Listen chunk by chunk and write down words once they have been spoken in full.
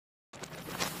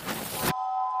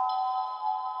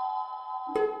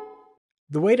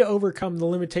The way to overcome the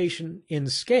limitation in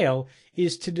scale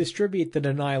is to distribute the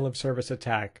denial of service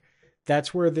attack.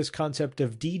 That's where this concept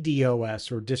of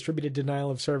DDoS, or distributed denial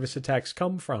of service attacks,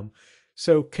 come from.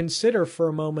 So consider for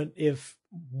a moment, if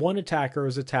one attacker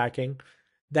is attacking,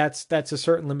 that's a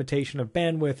certain limitation of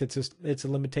bandwidth. It's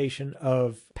a limitation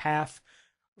of path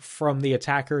from the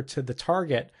attacker to the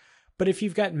target. But if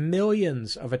you've got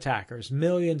millions of attackers,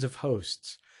 millions of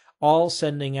hosts, all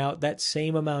sending out that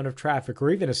same amount of traffic, or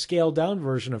even a scaled down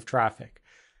version of traffic,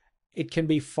 it can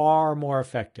be far more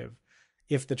effective.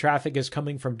 If the traffic is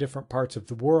coming from different parts of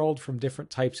the world, from different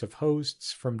types of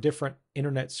hosts, from different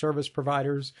internet service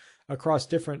providers, across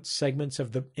different segments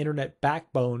of the internet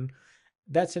backbone,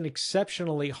 that's an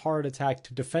exceptionally hard attack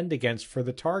to defend against for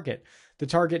the target. The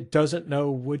target doesn't know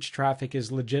which traffic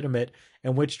is legitimate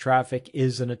and which traffic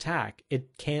is an attack.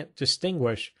 It can't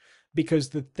distinguish, because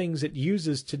the things it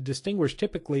uses to distinguish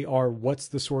typically are: what's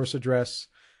the source address,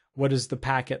 what does the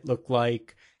packet look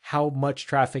like, how much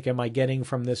traffic am I getting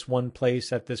from this one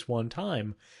place at this one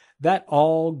time. That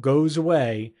all goes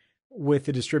away with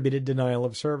the distributed denial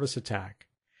of service attack.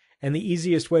 And the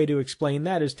easiest way to explain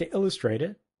that is to illustrate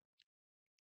it.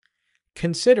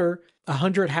 Consider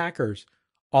 100 hackers,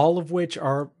 all of which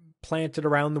are planted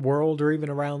around the world, or even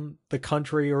around the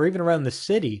country, or even around the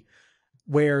city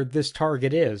where this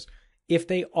target is. If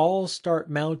they all start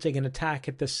mounting an attack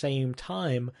at the same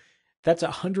time, that's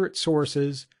 100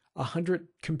 sources, 100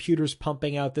 computers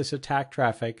pumping out this attack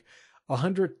traffic,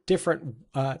 100 different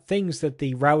things that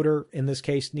the router, in this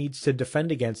case, needs to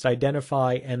defend against,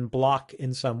 identify, and block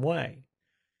in some way.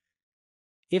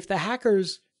 If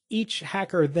each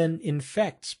hacker then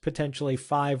infects potentially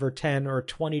 5 or 10 or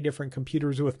 20 different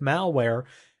computers with malware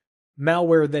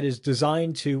that is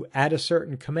designed to, at a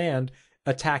certain command,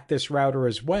 attack this router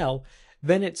as well,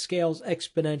 then it scales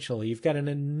exponentially. You've got an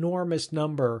enormous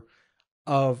number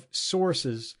of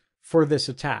sources for this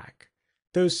attack.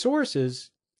 Those sources,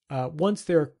 once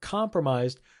they're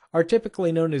compromised, are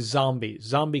typically known as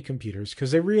zombie computers,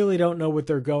 because they really don't know what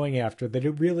they're going after. They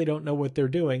really don't know what they're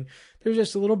doing. There's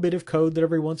just a little bit of code that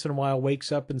every once in a while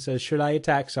wakes up and says, should I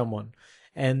attack someone?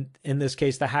 And in this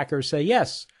case, the hackers say,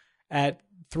 yes, at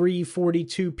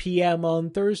 3:42 p.m. on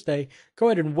Thursday, go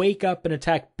ahead and wake up and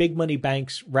attack Big Money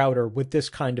Bank's router with this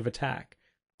kind of attack.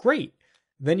 Great.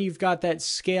 Then you've got that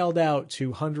scaled out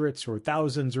to hundreds or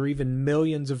thousands or even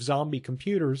millions of zombie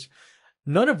computers,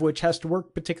 none of which has to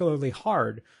work particularly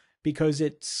hard, because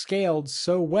it's scaled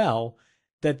so well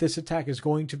that this attack is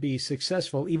going to be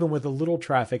successful even with a little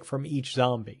traffic from each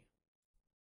zombie.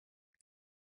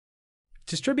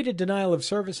 Distributed denial of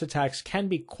service attacks can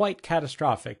be quite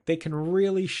catastrophic. They can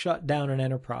really shut down an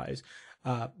enterprise.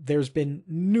 There's been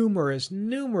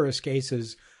numerous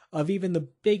cases of even the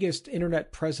biggest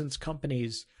internet presence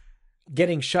companies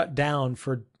getting shut down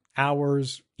for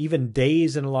hours, even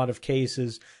days in a lot of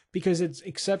cases, because it's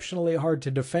exceptionally hard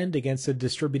to defend against a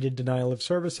distributed denial of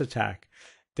service attack.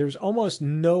 There's almost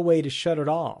no way to shut it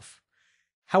off.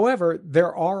 However,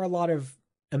 there are a lot of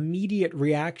immediate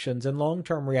reactions and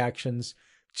long-term reactions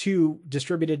to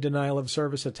distributed denial of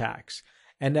service attacks.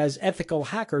 And as ethical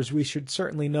hackers, we should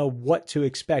certainly know what to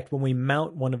expect when we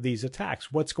mount one of these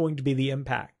attacks. What's going to be the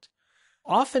impact?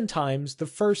 Oftentimes, the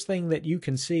first thing that you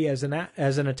can see as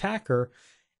an attacker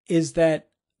is that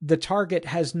the target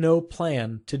has no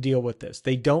plan to deal with this.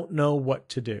 They don't know what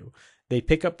to do. They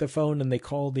pick up the phone and they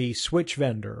call the switch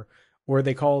vendor, or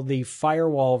they call the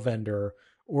firewall vendor,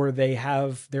 or they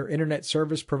have their internet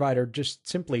service provider just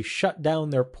simply shut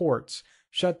down their ports,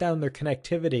 shut down their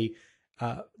connectivity.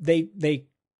 They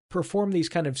perform these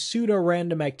kind of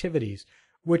pseudo-random activities,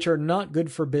 which are not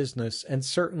good for business and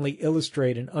certainly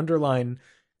illustrate and underline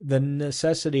the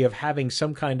necessity of having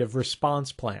some kind of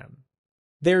response plan.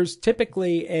 There's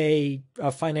typically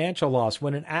a financial loss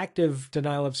when an active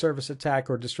denial of service attack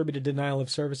or distributed denial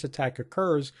of service attack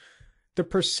occurs. The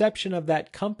perception of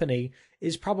that company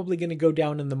is probably going to go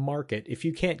down in the market. If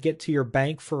you can't get to your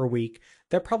bank for a week,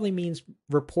 that probably means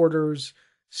reporters,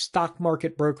 stock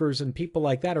market brokers, and people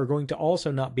like that are going to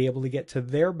also not be able to get to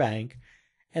their bank,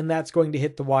 and that's going to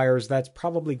hit the wires. That's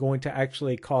probably going to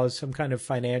actually cause some kind of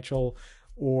financial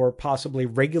or possibly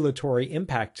regulatory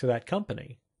impact to that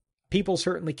company. People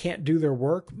certainly can't do their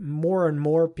work. More and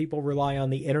more people rely on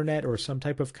the internet or some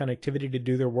type of connectivity to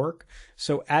do their work.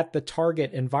 So at the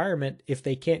target environment, if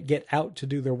they can't get out to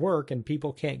do their work and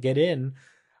people can't get in,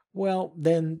 well,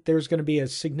 then there's going to be a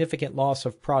significant loss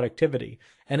of productivity.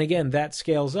 And again, that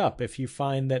scales up. If you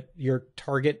find that your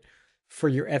target for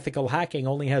your ethical hacking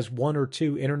only has 1 or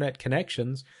 2 internet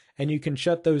connections and you can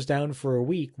shut those down for a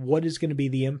week, what is going to be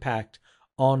the impact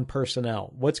on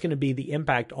personnel? What's going to be the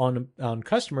impact on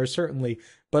customers, certainly,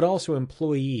 but also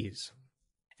employees?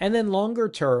 And then longer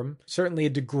term, certainly a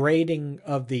degrading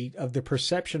of the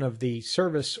perception of the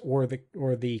service or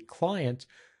the client,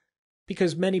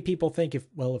 because many people think if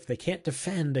they can't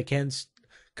defend against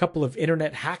a couple of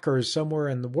internet hackers somewhere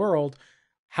in the world,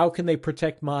 how can they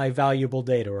protect my valuable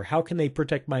data, or how can they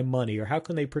protect my money, or how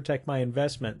can they protect my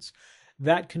investments?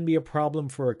 That can be a problem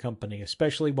for a company,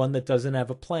 especially one that doesn't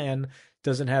have a plan,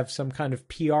 doesn't have some kind of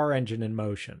PR engine in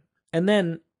motion. And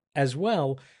then as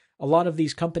well, a lot of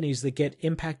these companies that get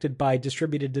impacted by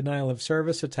distributed denial of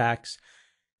service attacks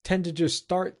tend to just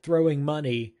start throwing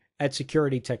money at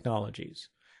security technologies.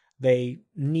 They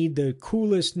need the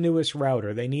coolest, newest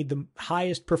router. They need the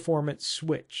highest performance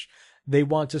switch. They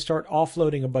want to start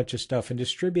offloading a bunch of stuff and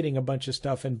distributing a bunch of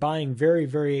stuff and buying very,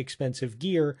 very expensive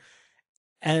gear.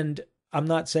 And I'm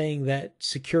not saying that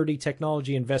security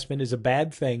technology investment is a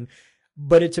bad thing,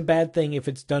 but it's a bad thing if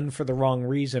it's done for the wrong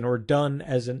reason or done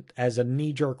as a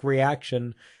knee-jerk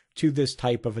reaction to this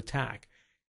type of attack.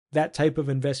 That type of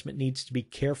investment needs to be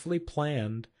carefully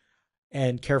planned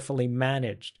and carefully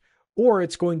managed, or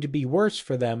it's going to be worse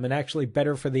for them and actually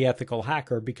better for the ethical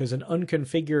hacker, because an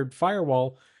unconfigured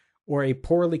firewall or a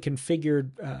poorly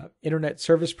configured internet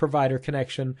service provider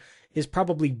connection is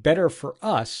probably better for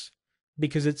us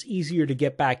because it's easier to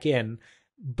get back in,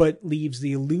 but leaves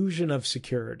the illusion of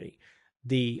security.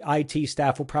 The IT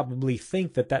staff will probably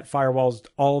think that firewall's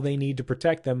all they need to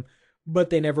protect them, but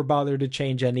they never bother to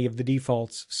change any of the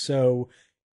defaults. So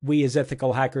we as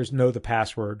ethical hackers know the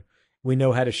password. We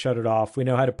know how to shut it off. We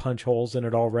know how to punch holes in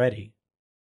it already.